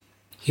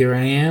Here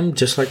I am,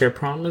 just like I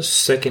promised,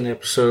 second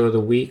episode of the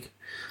week.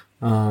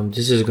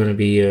 This is going to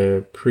be a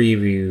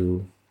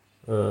preview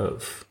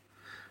of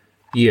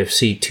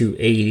UFC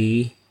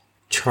 280,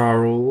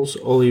 Charles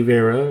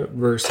Oliveira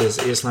versus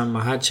Islam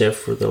Makhachev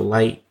for the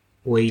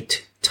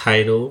lightweight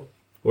title,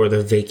 or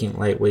the vacant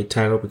lightweight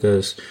title,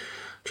 because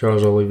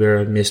Charles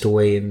Oliveira missed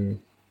away and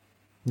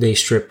they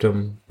stripped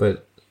him,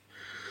 but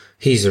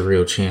he's a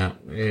real champ,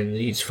 and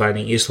he's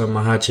fighting Islam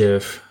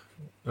Makhachev,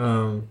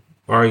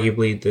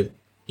 arguably the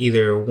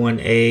either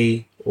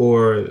 1A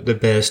or the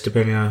best,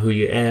 depending on who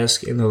you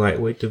ask, in the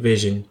lightweight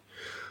division.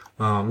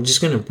 I'm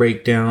just going to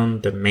break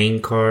down the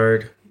main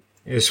card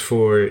as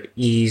for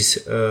ease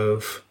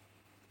of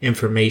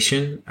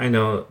information. I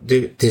know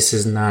this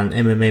is not an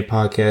MMA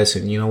podcast,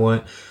 and you know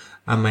what?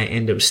 I might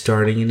end up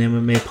starting an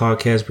MMA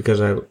podcast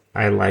because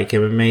I like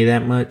MMA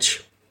that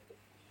much.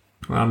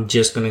 I'm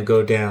just going to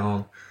go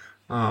down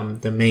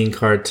the main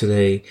card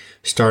today,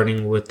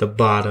 starting with the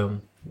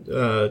bottom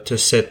to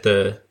set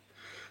the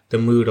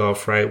mood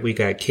off right. We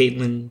got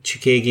Katlyn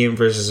Chookagian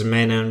versus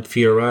Manon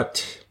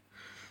Fiorot.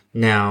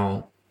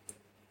 Now,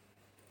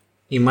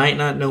 you might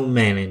not know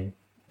Manon,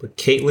 but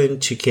Katlyn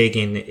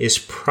Chookagian is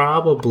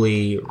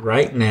probably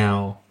right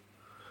now,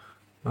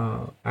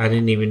 I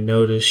didn't even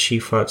notice she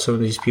fought some of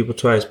these people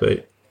twice,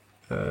 but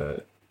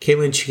Katlyn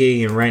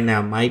Chookagian right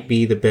now might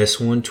be the best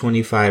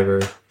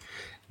 125er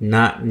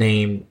not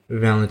named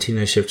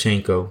Valentina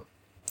Shevchenko.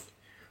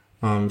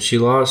 She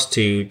lost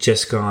to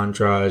Jessica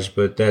Andrade,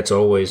 but that's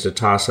always a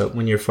toss-up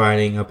when you're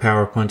fighting a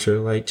power puncher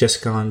like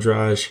Jessica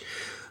Andrade.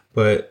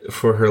 But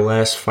for her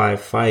last 5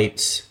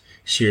 fights,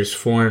 she was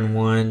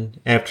 4-1.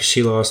 After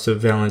she lost to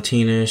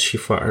Valentina, she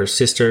fought her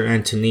sister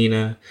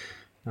Antonina,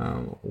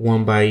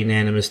 won by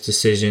unanimous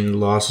decision,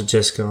 lost to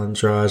Jessica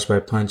Andrade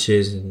by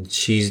punches, and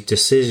she's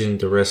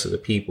decisioned the rest of the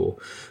people.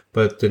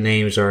 But the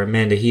names are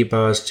Amanda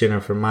Ribas,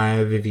 Jennifer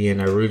Maia,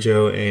 Viviane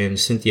Araújo, and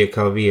Cynthia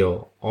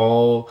Calvillo,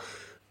 all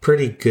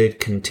pretty good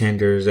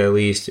contenders, at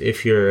least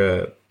if you're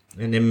an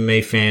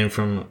MMA fan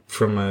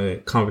from a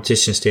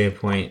competition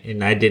standpoint.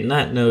 And I did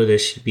not know that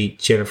she beat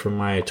Jennifer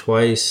Maia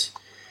twice.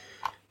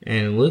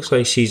 And it looks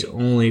like she's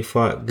only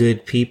fought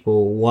good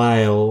people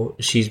while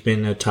she's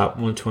been a top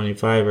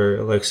 125er.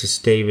 Alexis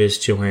Davis,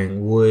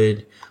 Joanne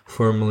Wood,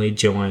 formerly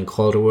Joanne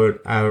Calderwood,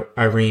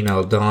 Irene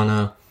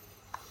Aldana,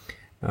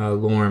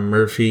 Lauren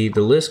Murphy.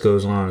 The list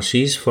goes on.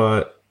 She's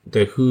fought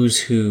the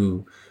who's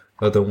who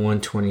of the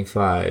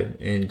 125,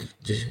 and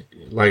just,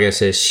 like I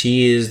said,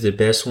 she is the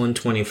best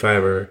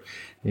 125er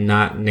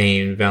not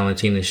named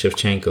Valentina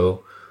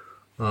Shevchenko.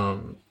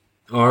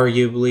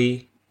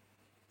 Arguably,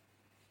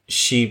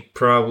 she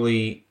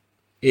probably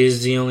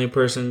is the only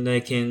person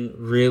that can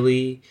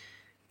really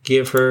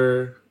give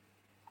her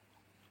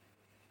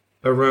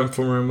a run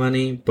for her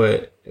money,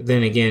 but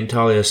then again,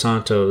 Talia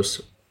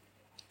Santos,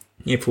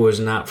 if it was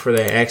not for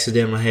that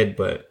accidental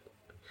headbutt,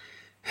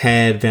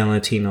 had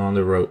Valentina on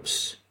the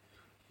ropes.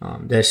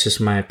 That's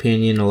just my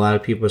opinion. A lot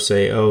of people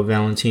say, oh,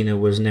 Valentina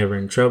was never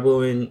in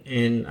trouble,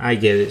 and I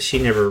get it. She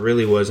never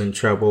really was in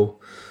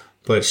trouble,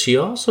 but she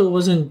also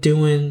wasn't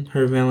doing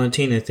her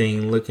Valentina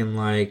thing looking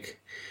like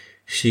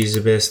she's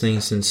the best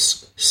thing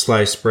since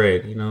sliced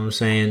bread. You know what I'm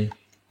saying?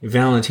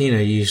 Valentina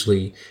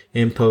usually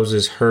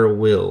imposes her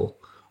will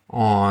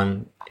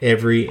on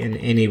every and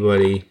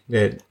anybody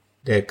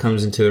that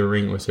comes into the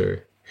ring with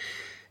her.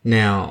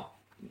 Now,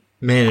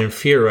 Manon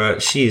Fiorot,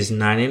 she is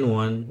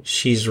 9-1.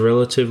 She's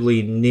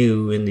relatively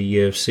new in the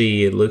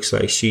UFC. It looks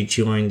like she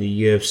joined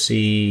the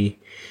UFC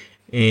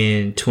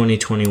in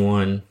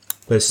 2021.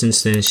 But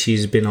since then,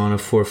 she's been on a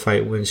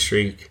 4-fight win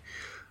streak.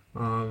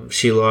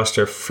 She lost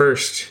her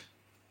first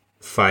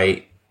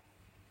fight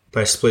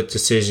by split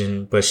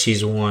decision, but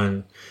she's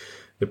won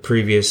the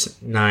previous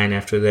 9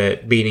 after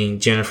that, beating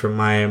Jennifer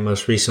Maia,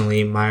 most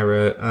recently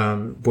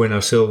Mayra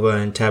Bueno Silva,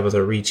 and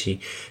Tabitha Ricci.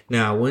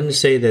 Now, I wouldn't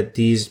say that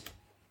these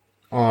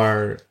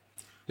are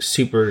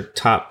super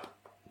top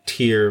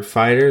tier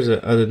fighters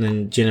other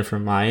than Jennifer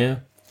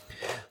Maia,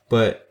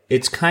 but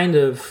it's kind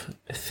of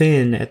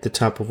thin at the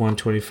top of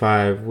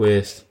 125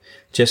 with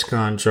Jessica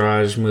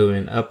Andrade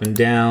moving up and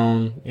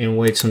down in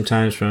weight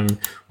sometimes from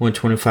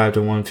 125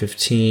 to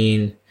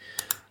 115.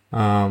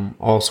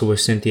 Also with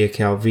Cynthia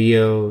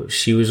Calvillo,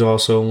 she was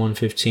also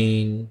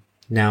 115,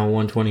 now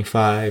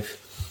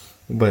 125.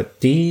 But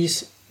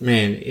these,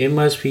 man, it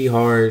must be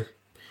hard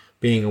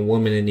being a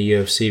woman in the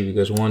UFC,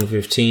 because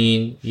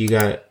 115, you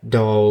got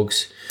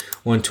dogs.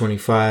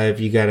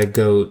 125, you got a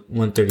goat.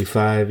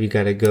 135, you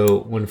got a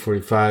goat.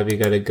 145, you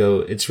got a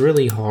goat. It's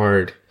really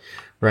hard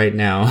right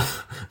now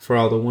for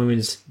all the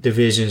women's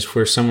divisions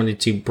for somebody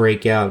to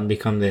break out and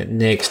become the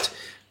next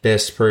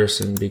best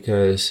person,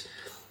 because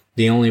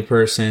the only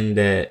person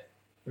that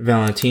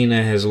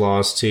Valentina has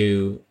lost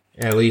to,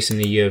 at least in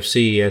the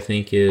UFC, I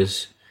think,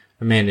 is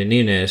Amanda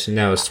Nunes, and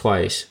that was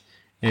twice.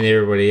 And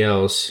everybody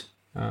else,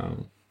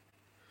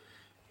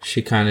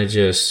 she kind of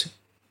just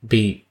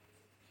beat,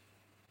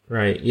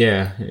 right?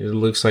 Yeah, it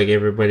looks like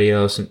everybody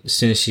else,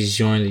 since she's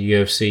joined the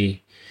UFC,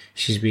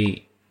 she's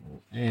beat.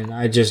 And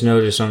I just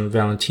noticed on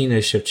Valentina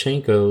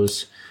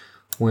Shevchenko's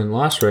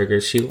win-loss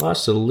record. She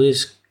lost to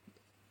Liz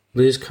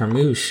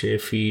Carmouche.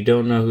 If you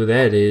don't know who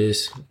that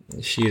is,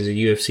 she is a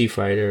UFC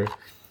fighter.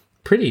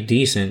 Pretty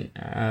decent.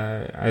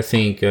 I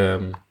think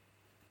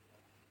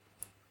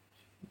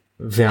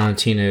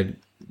Valentina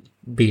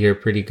beat her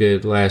pretty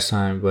good last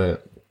time,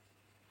 but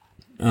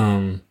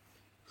yeah,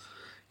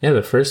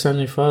 the first time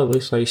they fought, it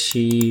looks like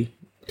she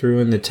threw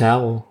in the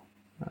towel.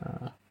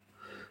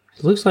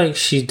 It looks like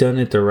she's done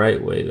it the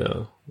right way,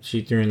 though.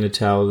 She threw in the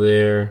towel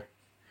there.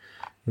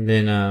 And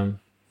then,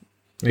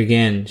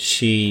 again,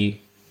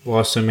 she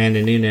lost to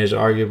Amanda Nunes,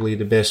 arguably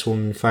the best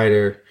woman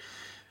fighter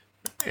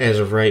as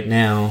of right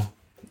now.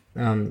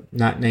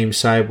 Not named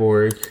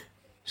Cyborg.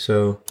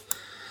 So,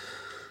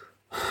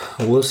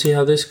 we'll see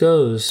how this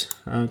goes.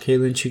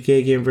 Katlyn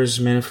Chookagian versus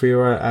Amanda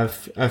Fiora.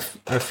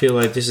 I feel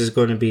like this is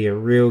going to be a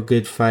real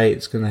good fight.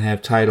 It's going to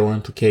have title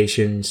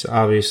implications.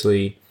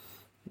 Obviously,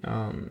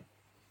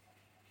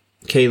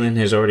 Katlyn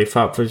has already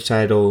fought for the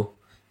title,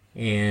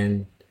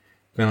 and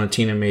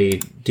Valentina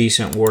made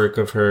decent work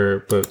of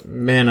her, but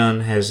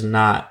Manon has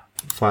not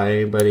fought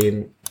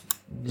anybody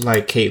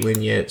like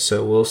Katlyn yet,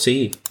 so we'll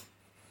see.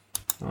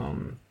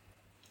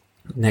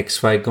 Next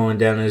fight going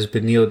down is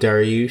Beneil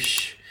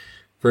Dariush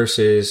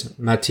versus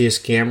Matthias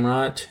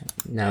Gamrot.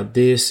 Now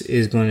this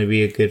is going to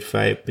be a good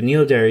fight.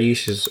 Beneil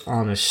Dariush is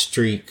on a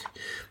streak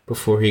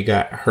before he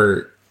got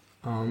hurt.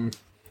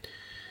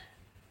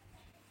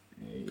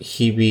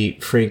 He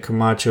beat Frank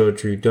Camacho,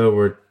 Drew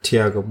Dober,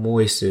 Thiago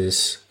Moises,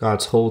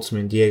 Scott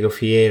Holtzman, Diego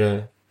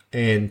Fiera,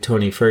 and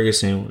Tony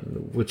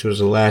Ferguson, which was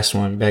the last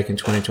one back in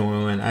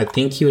 2021. I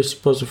think he was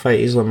supposed to fight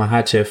Islam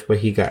Makhachev, but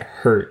he got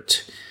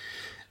hurt.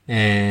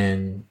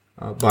 And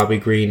Bobby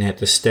Green had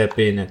to step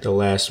in at the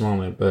last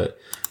moment. But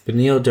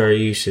Beneil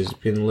Dariush has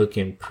been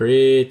looking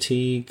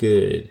pretty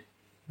good.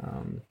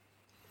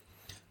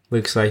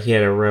 Looks like he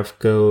had a rough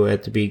go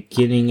at the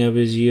beginning of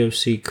his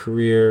UFC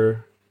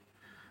career.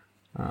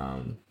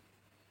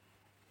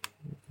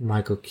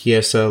 Michael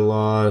Chiesa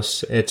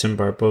lost. Edson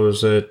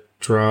Barboza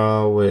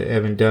draw with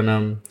Evan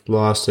Dunham.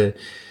 Lost to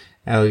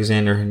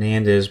Alexander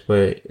Hernandez.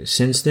 But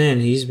since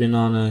then, he's been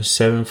on a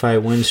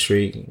 7-fight win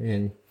streak.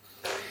 And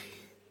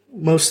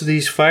most of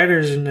these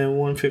fighters in the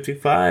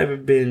 155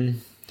 have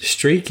been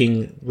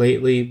streaking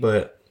lately.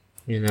 But,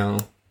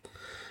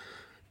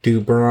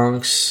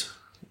 Bronx,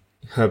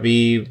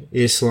 Khabib,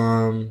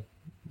 Islam,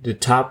 the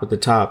top of the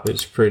top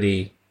is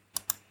pretty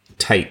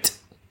tight,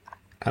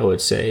 I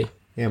would say.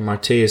 And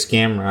Matthias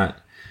Gamrot,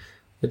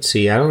 let's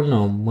see, I don't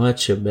know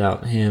much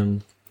about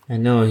him. I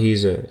know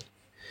he's a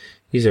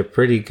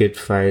pretty good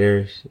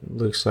fighter.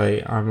 Looks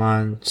like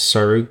Arman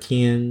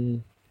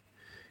Sarukian,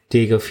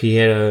 Diego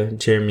Fiera,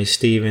 Jeremy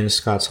Stevens,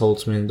 Scott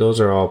Holtzman. Those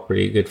are all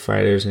pretty good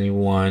fighters, and he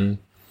won.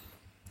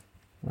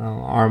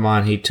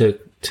 Arman, he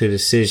took to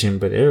decision,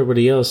 but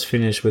everybody else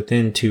finished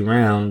within 2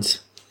 rounds.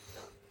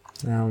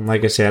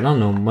 Like I said, I don't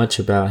know much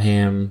about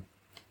him,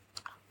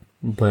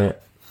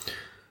 but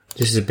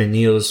this is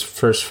Beneil's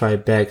first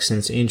fight back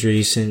since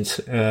injury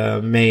since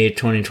May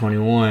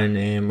 2021,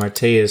 and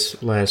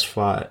Matthias last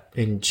fought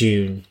in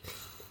June.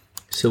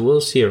 So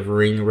we'll see if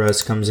ring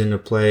rust comes into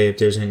play, if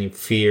there's any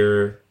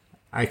fear.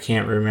 I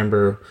can't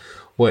remember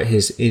what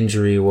his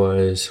injury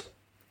was,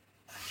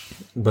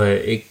 but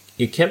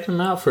it kept him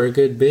out for a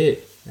good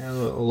bit, a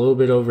little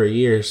bit over a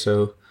year,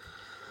 so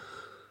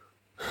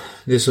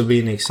this will be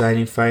an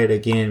exciting fight.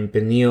 Again,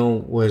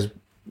 Beneil was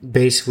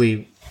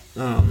basically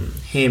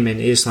him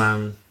and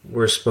Islam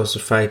were supposed to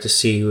fight to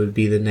see who would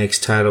be the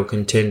next title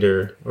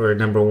contender or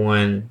number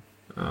one.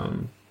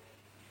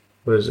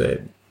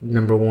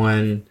 Number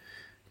one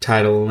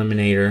title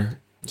eliminator.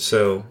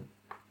 So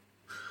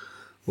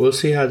we'll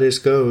see how this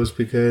goes,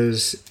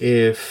 because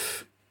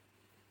if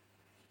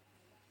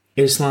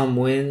Islam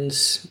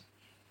wins,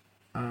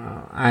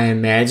 I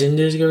imagine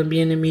there's going to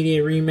be an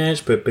immediate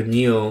rematch, but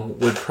Beneil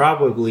would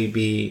probably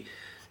be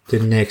the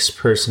next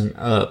person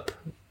up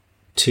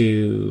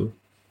to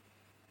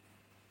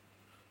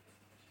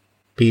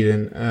be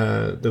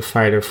the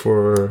fighter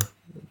for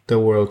the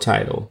world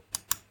title.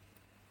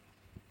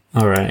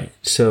 Alright,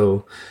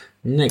 so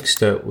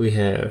next up we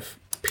have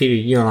Peter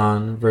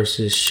Yan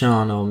versus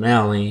Sean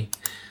O'Malley.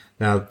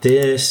 Now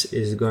this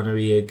is going to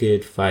be a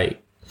good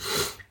fight.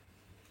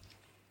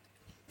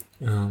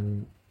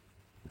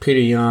 Peter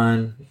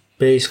Yan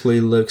basically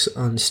looks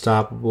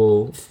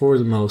unstoppable for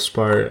the most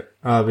part.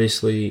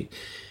 Obviously,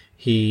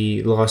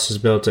 he lost his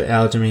belt to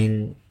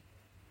Aljamain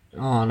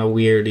on a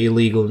weird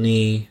illegal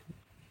knee,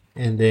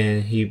 and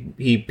then he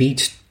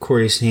beats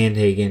Corey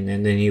Sandhagen,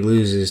 and then he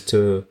loses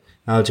to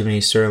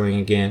Aljamain Sterling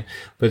again.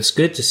 But it's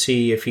good to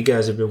see, if you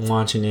guys have been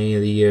watching any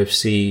of the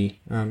UFC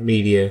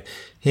media,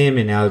 him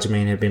and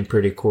Aljamain have been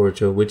pretty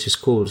cordial, which is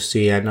cool to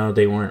see. I know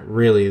they weren't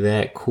really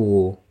that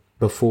cool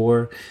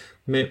before.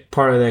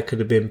 Part of that could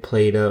have been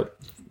played up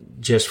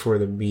just for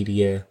the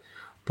media,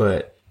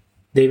 but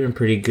they've been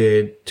pretty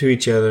good to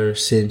each other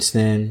since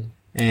then.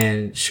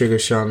 And Sugar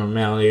Sean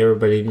O'Malley,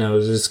 everybody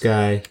knows this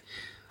guy.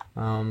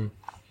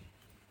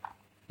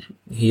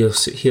 he'll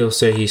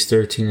say he's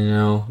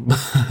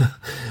 13-0,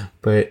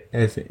 but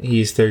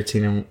he's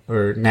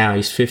or now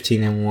he's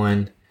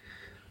 15-1.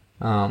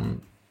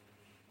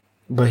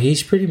 But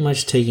he's pretty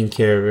much taking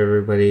care of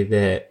everybody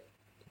that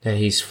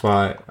he's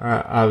fought.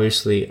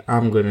 Obviously,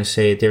 I'm gonna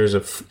say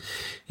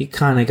he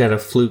kind of got a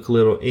fluke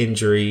little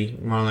injury.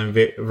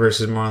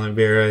 Versus Marlon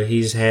Vera.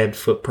 He's had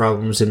foot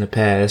problems in the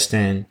past,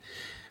 and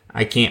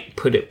I can't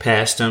put it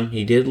past him.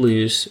 He did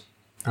lose.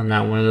 I'm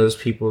not one of those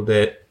people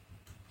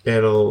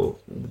that'll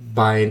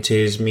buy into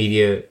his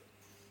media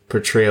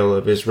portrayal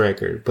of his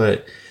record.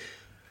 But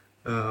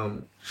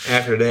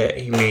after that,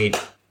 he made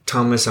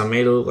Thomas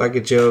Almeida look like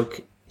a joke.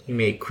 He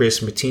made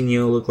Chris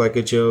Matinho look like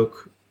a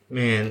joke.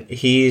 Man,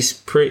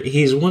 he's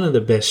one of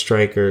the best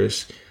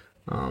strikers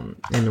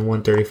in the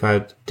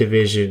 135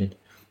 division.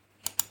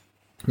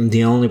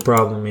 The only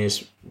problem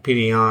is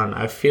Petr Yan,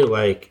 I feel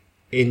like,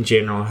 in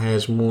general,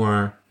 has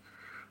more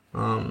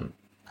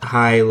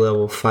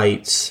high-level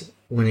fights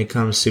when it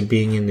comes to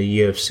being in the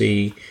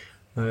UFC.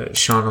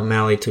 Sean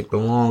O'Malley took the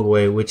long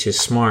way, which is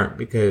smart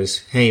because,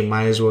 hey,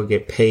 might as well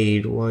get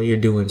paid while you're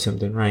doing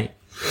something right.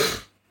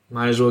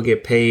 Might as well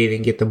get paid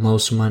and get the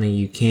most money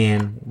you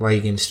can while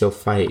you can still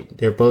fight.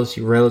 They're both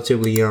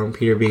relatively young,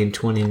 Peter being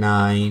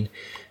 29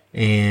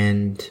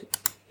 and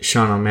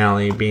Sean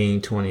O'Malley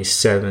being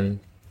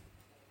 27.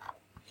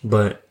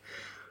 But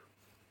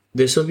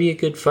this will be a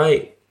good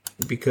fight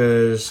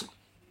because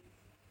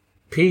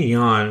Petr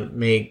Yan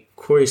made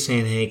Corey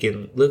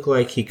Sandhagen look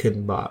like he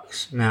couldn't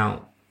box.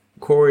 Now,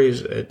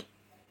 Corey's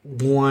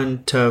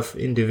one tough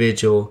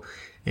individual,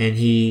 and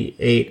he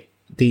ate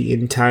the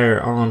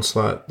entire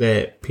onslaught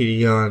that Petr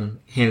Yan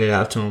handed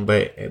out to him.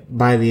 But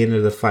by the end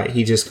of the fight,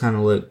 he just kind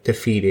of looked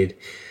defeated.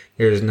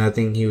 There's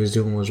nothing he was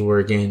doing was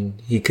working.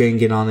 He couldn't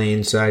get on the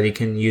inside. He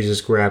couldn't use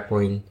his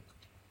grappling,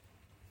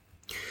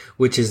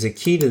 which is the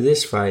key to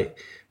this fight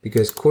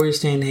because Corey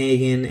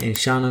Sandhagen and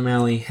Sean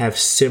O'Malley have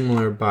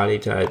similar body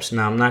types.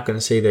 Now, I'm not going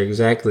to say they're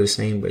exactly the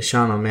same, but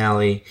Sean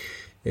O'Malley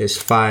is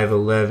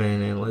 5'11",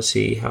 and let's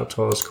see, how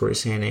tall is Corey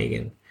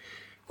Sandhagen?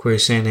 Corey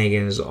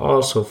Sandhagen is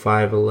also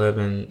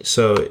 5'11",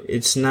 so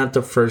it's not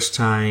the first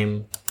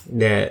time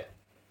that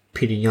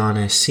Petr Yan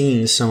has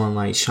seen someone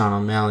like Sean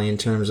O'Malley in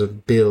terms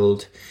of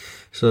build.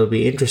 So it'll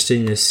be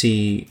interesting to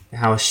see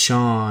how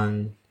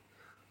Sean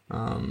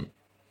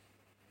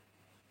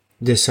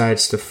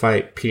decides to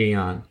fight Petr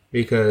Yan,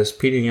 because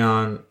Petr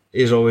Yan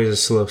is always a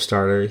slow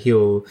starter.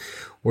 He'll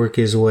work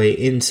his way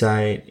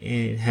inside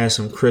and has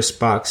some crisp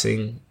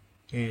boxing.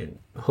 And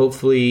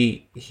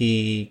hopefully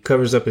he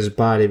covers up his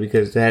body,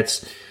 because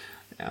that's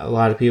a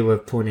lot of people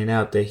have pointed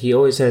out that he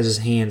always has his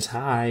hands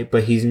high,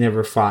 but he's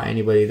never fought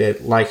anybody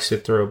that likes to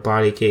throw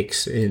body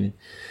kicks and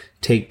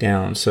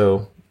takedowns.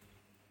 So,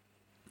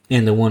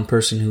 and the one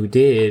person who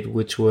did,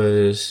 which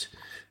was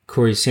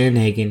Corey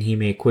Sandhagen, he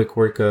made quick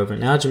work of.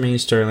 And Aljamain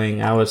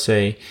Sterling, I would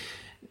say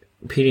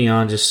Petr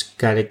Yan just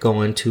got it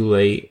going too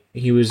late.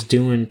 He was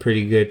doing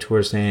pretty good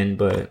towards the end,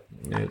 but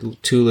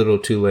too little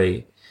too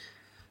late.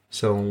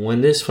 So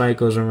when this fight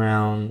goes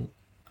around,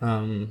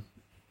 man,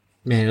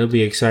 it'll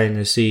be exciting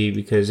to see,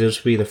 because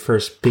this will be the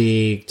first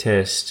big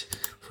test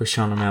for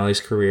Sean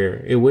O'Malley's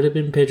career. It would have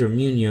been Pedro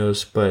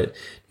Munoz, but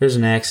there's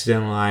an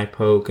accidental eye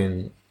poke,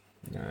 and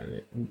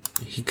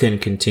he couldn't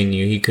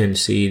continue. He couldn't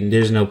see, and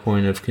there's no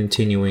point of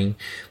continuing.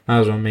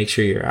 Might as well make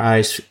sure your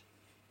eyes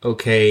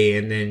okay,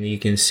 and then you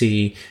can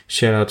see.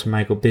 Shout out to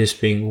Michael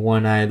Bisping,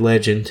 one-eyed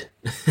legend.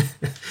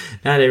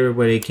 Not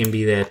everybody can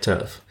be that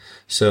tough,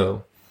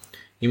 so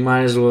you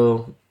might as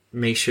well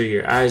make sure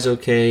your eyes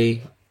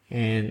okay.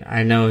 And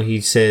I know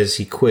he says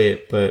he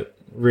quit, but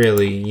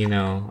really,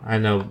 I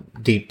know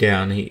deep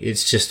down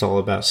it's just all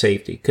about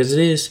safety, because it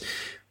is.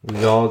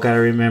 We all got to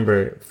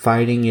remember,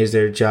 fighting is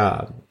their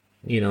job.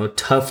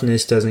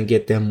 Toughness doesn't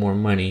get them more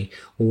money.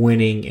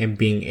 Winning and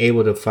being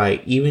able to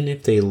fight, even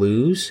if they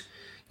lose,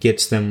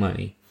 gets them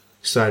money.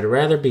 So I'd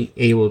rather be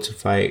able to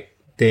fight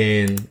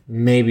than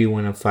maybe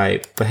win a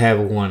fight, but have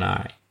one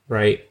eye,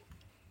 right?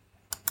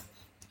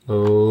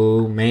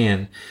 Oh,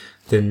 man.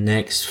 The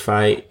next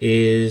fight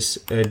is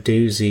a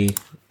doozy.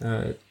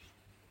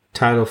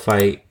 Title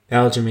fight,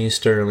 Aljamain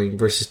Sterling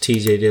versus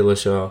TJ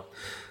Dillashaw.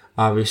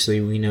 Obviously,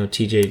 we know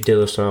TJ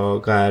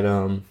Dillashaw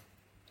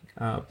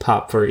got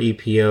popped for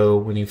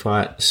EPO when he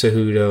fought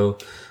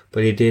Cejudo,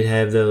 but he did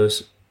have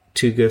those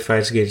two good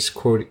fights against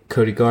Cody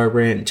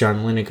Garbrandt,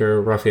 John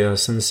Lineker, Rafael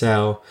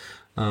Assunção.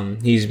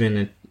 He's been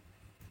a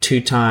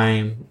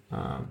two-time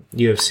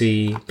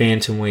UFC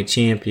bantamweight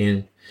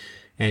champion,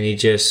 and he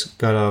just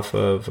got off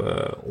of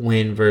a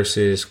win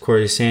versus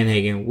Corey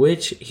Sandhagen,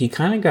 which he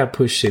kind of got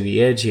pushed to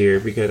the edge here,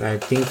 because I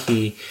think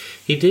he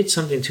did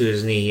something to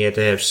his knee. He had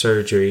to have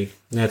surgery.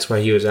 That's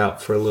why he was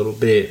out for a little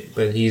bit,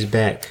 but he's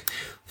back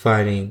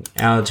fighting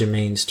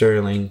Aljamain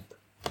Sterling.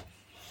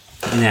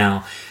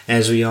 Now,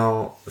 as we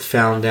all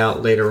found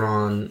out later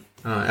on,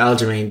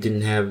 Aljamain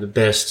didn't have the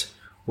best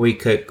weight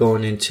cut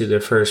going into the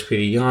first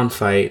Petr Yan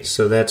fight,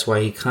 so that's why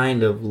he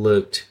kind of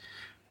looked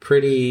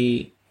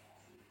pretty,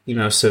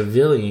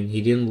 civilian.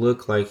 He didn't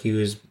look like he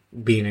was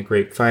being a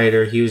great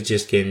fighter. He was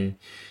just getting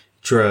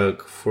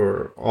drug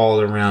for all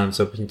the rounds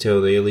up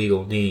until the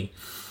illegal knee.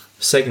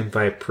 Second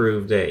fight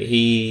proved that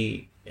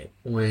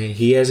when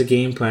he has a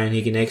game plan,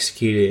 he can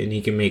execute it and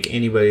he can make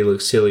anybody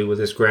look silly with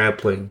his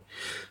grappling.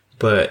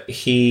 But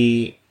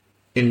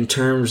in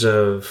terms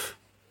of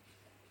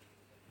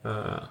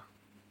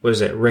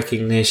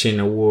recognition,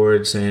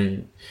 awards,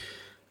 and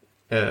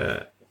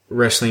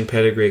wrestling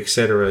pedigree,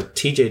 etc.,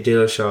 TJ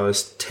Dillashaw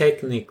is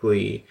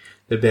technically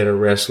the better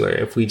wrestler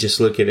if we just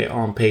look at it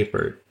on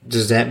paper.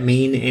 Does that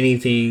mean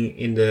anything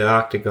in the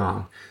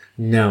octagon?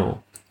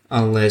 No,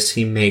 unless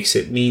he makes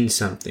it mean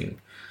something.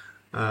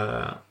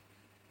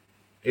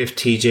 If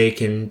TJ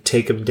can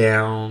take him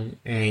down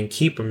and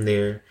keep him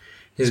there,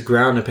 his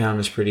ground and pound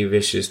is pretty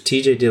vicious.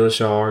 TJ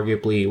Dillashaw,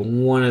 arguably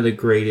one of the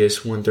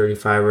greatest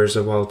 135ers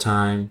of all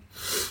time.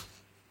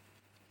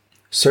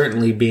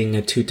 Certainly being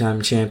a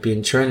 2-time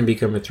champion, trying to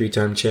become a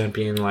 3-time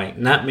champion. Like,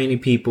 not many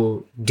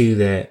people do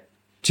that.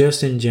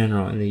 Just in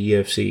general in the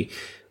UFC.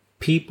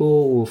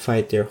 People will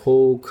fight their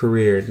whole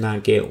career and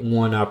not get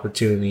one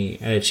opportunity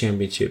at a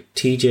championship.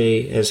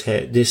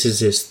 TJ this is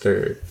his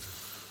third.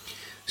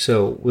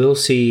 So we'll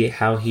see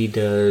how he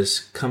does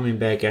coming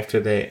back after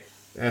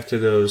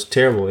those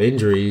terrible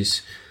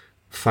injuries,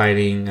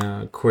 fighting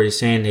Corey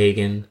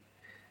Sandhagen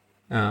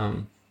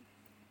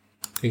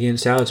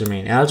against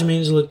Aljamain.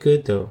 Aljamain's looked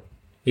good though.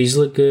 He's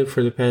looked good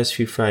for the past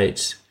few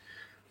fights.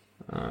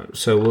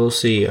 So we'll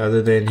see.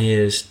 Other than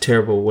his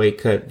terrible weight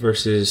cut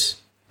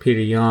versus Peter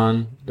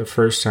Yan the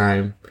first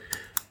time,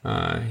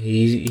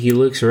 he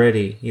looks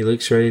ready. He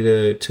looks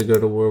ready to go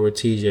to war with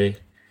TJ.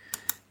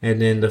 And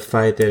then the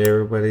fight that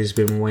everybody's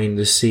been waiting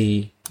to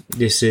see.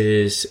 This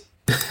is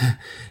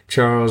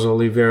Charles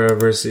Oliveira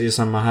versus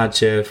Islam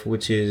Makhachev,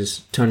 which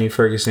is Tony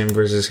Ferguson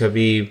versus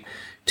Khabib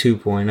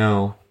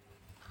 2.0.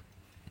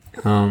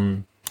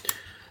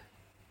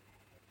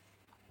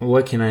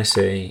 What can I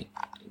say?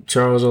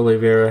 Charles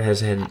Oliveira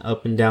has had an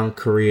up and down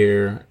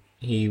career.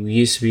 He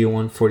used to be a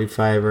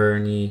 145er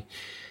and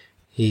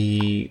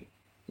he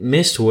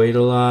missed weight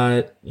a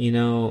lot,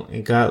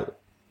 and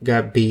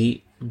got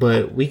beat.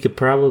 But we could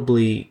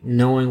probably,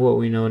 knowing what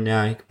we know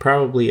now, he could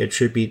probably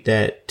attribute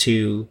that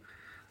to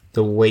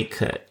the weight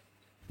cut.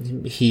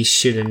 He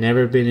should have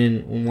never been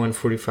in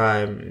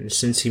 145. And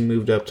since he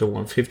moved up to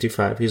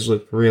 155, he's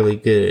looked really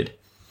good.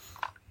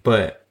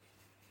 But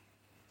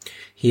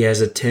he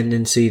has a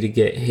tendency to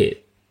get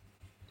hit.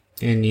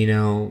 And,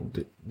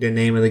 the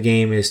name of the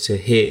game is to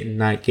hit and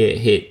not get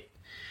hit.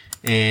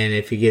 And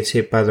if he gets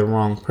hit by the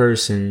wrong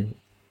person,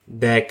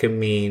 that could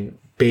mean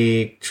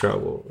big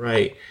trouble,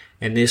 right?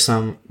 And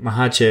Islam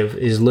Makhachev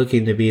is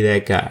looking to be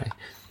that guy.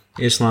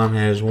 Islam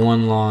has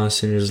one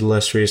loss in his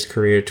illustrious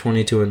career,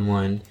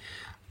 22-1.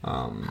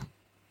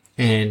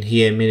 And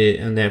he admitted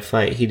in that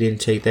fight he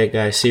didn't take that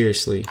guy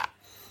seriously.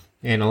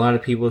 And a lot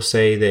of people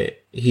say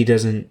that he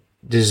doesn't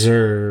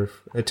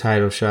deserve a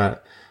title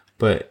shot,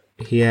 but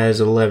he has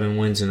 11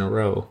 wins in a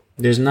row.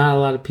 There's not a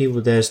lot of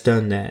people that's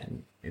done that.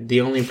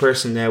 The only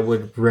person that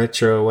would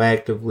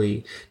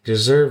retroactively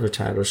deserve a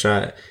title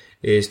shot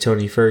is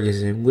Tony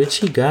Ferguson, which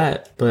he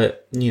got,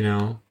 but,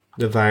 the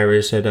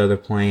virus had other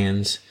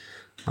plans.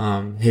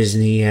 His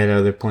knee had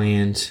other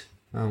plans.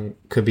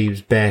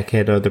 Khabib's back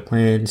had other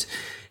plans.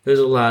 There's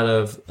a lot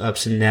of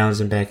ups and downs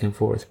and back and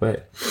forth,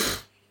 but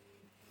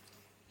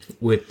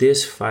with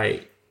this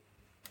fight,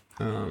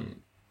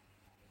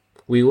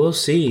 we will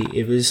see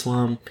if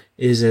Islam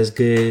is as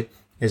good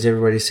as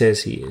everybody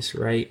says he is,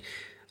 right?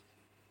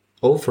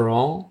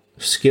 Overall,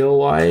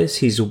 skill-wise,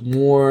 he's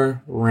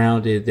more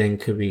rounded than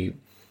Khabib.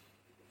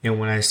 And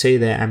when I say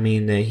that, I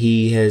mean that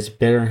he has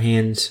better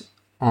hands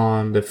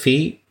on the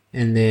feet,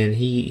 and then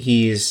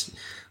he is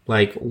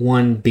like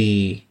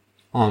 1B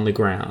on the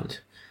ground.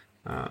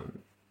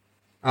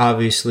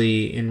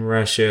 Obviously, in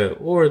Russia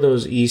or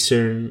those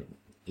Eastern-ish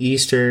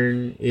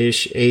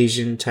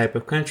Asian type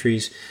of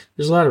countries,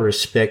 there's a lot of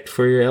respect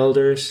for your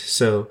elders.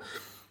 So,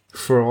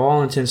 for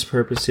all intents and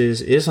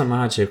purposes, Islam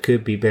Makhachev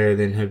could be better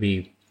than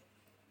Khabib.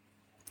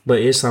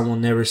 But Islam will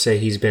never say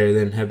he's better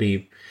than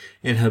Khabib.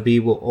 And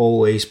Khabib will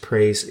always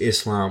praise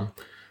Islam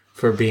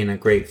for being a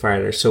great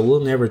fighter. So we'll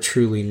never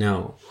truly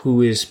know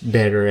who is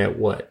better at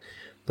what.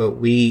 But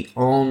we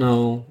all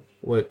know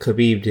what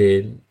Khabib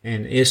did.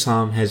 And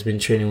Islam has been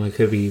training with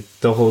Khabib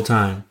the whole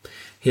time.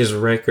 His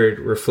record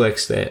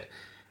reflects that.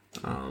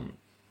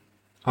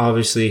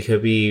 Obviously,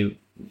 Khabib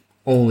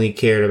only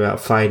cared about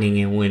fighting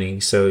and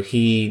winning. So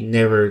he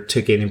never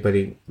took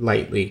anybody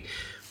lightly.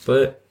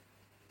 But,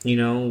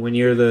 when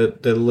you're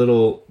the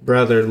little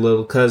brother,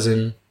 little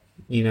cousin,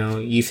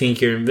 you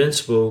think you're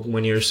invincible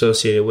when you're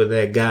associated with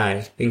that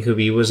guy. And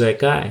Khabib was that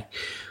guy.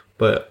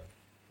 But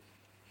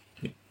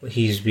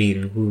he's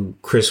beaten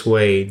Chris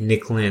Wade,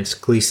 Nick Lentz,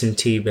 Gleason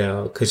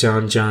Tebow,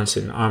 Kajan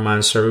Johnson, Arman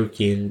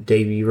Sarukian,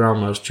 Davey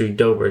Ramos, Drew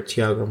Dober,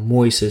 Thiago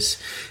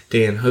Moises,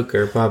 Dan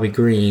Hooker, Bobby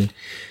Green.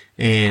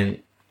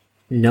 And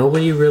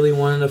nobody really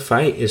wanted to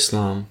fight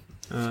Islam.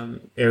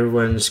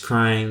 Everyone's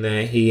crying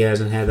that he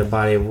hasn't had the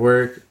body of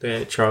work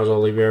that Charles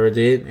Oliveira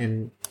did.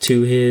 And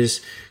to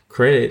his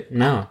credit,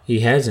 no,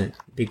 he hasn't,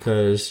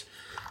 because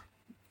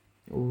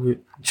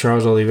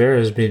Charles Oliveira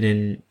has been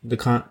in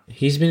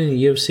he's been in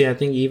the UFC, I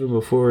think, even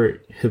before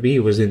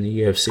Khabib was in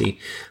the UFC.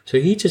 So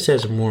he just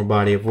has more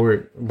body of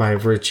work by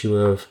virtue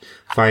of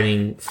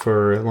fighting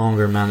for a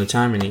longer amount of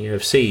time in the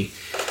UFC.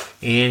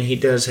 And he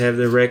does have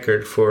the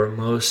record for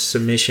most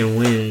submission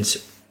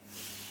wins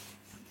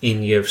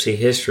in UFC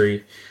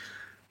history.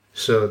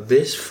 So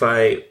this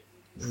fight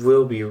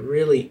will be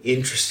really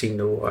interesting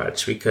to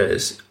watch,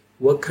 because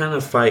what kind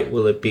of fight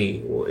will it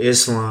be? Will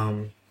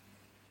Islam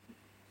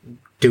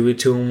do it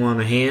to him on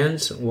the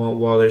hands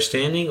while they're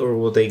standing, or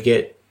will they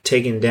get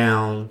taken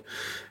down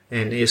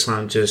and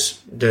Islam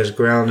just does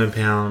ground and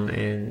pound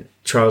and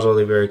Charles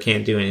Oliveira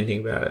can't do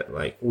anything about it?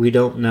 Like, we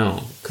don't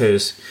know,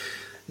 because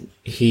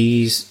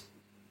he's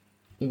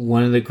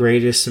one of the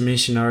greatest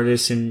submission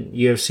artists in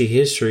UFC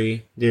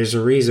history. There's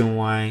a reason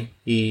why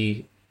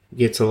he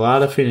gets a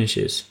lot of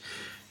finishes.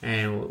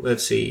 And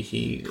let's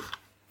see,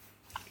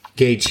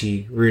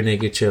 Gaethje, rear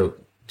naked choke.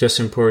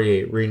 Justin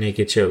Poirier, rear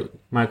naked choke.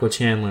 Michael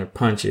Chandler,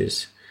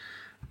 punches.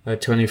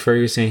 Tony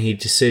Ferguson, he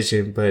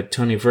decision, but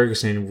Tony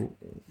Ferguson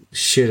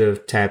should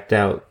have tapped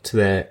out to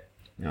that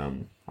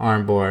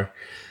armbar.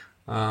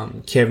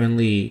 Kevin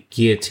Lee,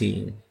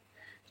 guillotine.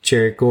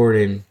 Jared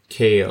Gordon,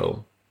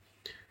 KO.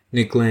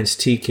 Nick Lentz,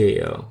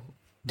 TKO.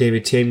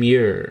 David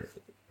Tamier,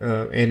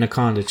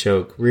 anaconda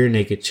choke, rear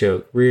naked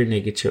choke,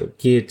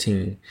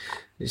 guillotine.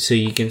 So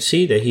you can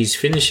see that he's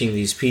finishing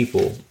these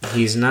people.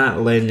 He's not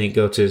letting it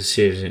go to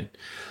decision.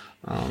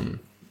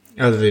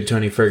 Other than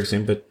Tony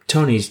Ferguson, but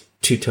Tony's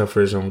too tough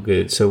for his own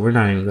good, so we're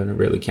not even going to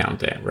really count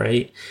that,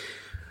 right?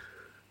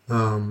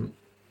 Man,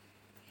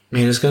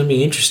 it's going to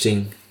be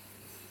interesting.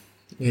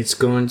 It's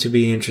going to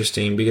be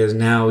interesting because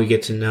now we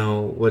get to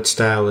know what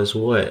style is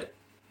what.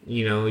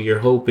 You know, you're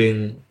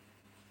hoping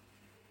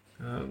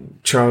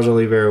Charles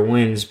Oliveira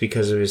wins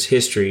because of his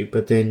history,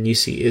 but then you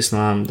see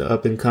Islam, the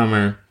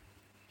up-and-comer,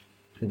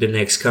 the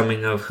next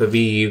coming of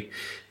Khabib,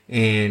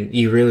 and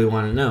you really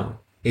want to know,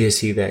 is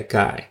he that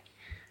guy?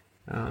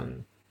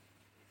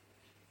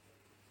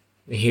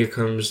 Here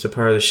comes the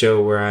part of the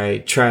show where I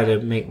try to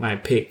make my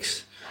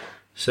picks.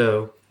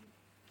 So,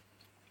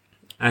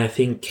 I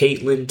think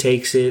Caitlyn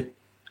takes it.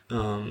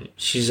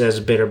 She has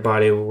a better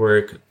body of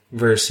work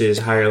versus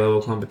higher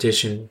level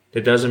competition.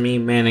 That doesn't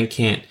mean Manning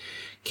can't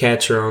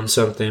catch her on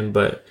something,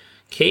 but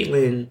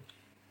Caitlyn,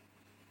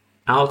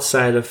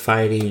 outside of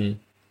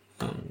fighting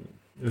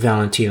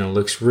Valentina,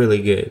 looks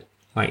really good,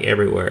 like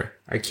everywhere.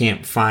 I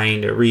can't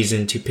find a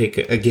reason to pick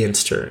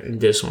against her in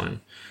this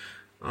one.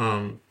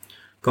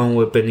 Going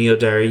with Beneil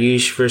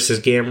Dariush versus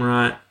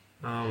Gamrot.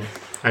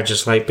 I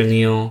just like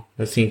Beneil.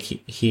 I think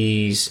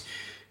he's,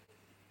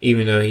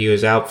 even though he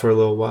was out for a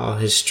little while,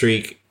 his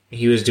streak,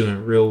 he was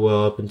doing real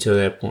well up until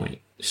that point.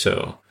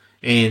 So,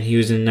 and he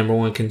was in the number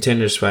one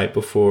contenders fight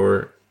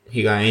before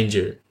he got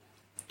injured.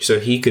 So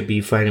he could be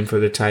fighting for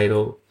the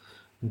title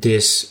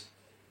this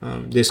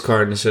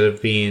card instead of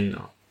being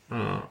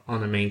on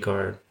the main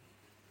card.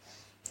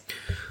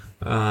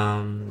 It's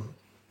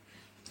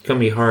gonna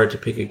be hard to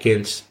pick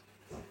against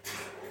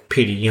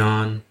Peter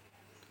Yan.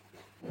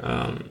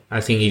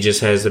 I think he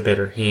just has the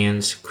better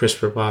hands,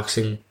 crisper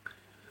boxing.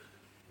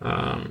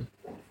 I'm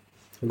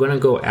gonna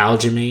go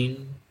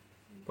Aljamain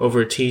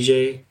over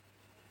TJ,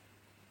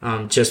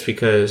 just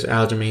because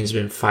Aljamain's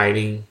been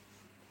fighting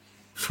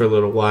for a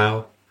little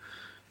while.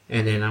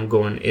 And then I'm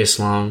going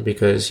Islam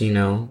because, you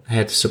know, I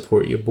had to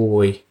support your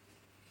boy,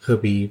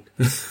 Khabib.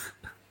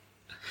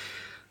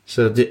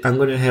 So I'm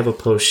going to have a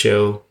post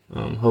show.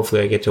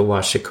 Hopefully I get to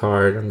watch the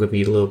card. I'm going to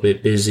be a little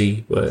bit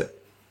busy, but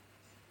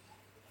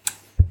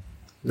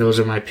those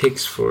are my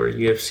picks for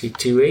UFC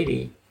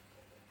 280.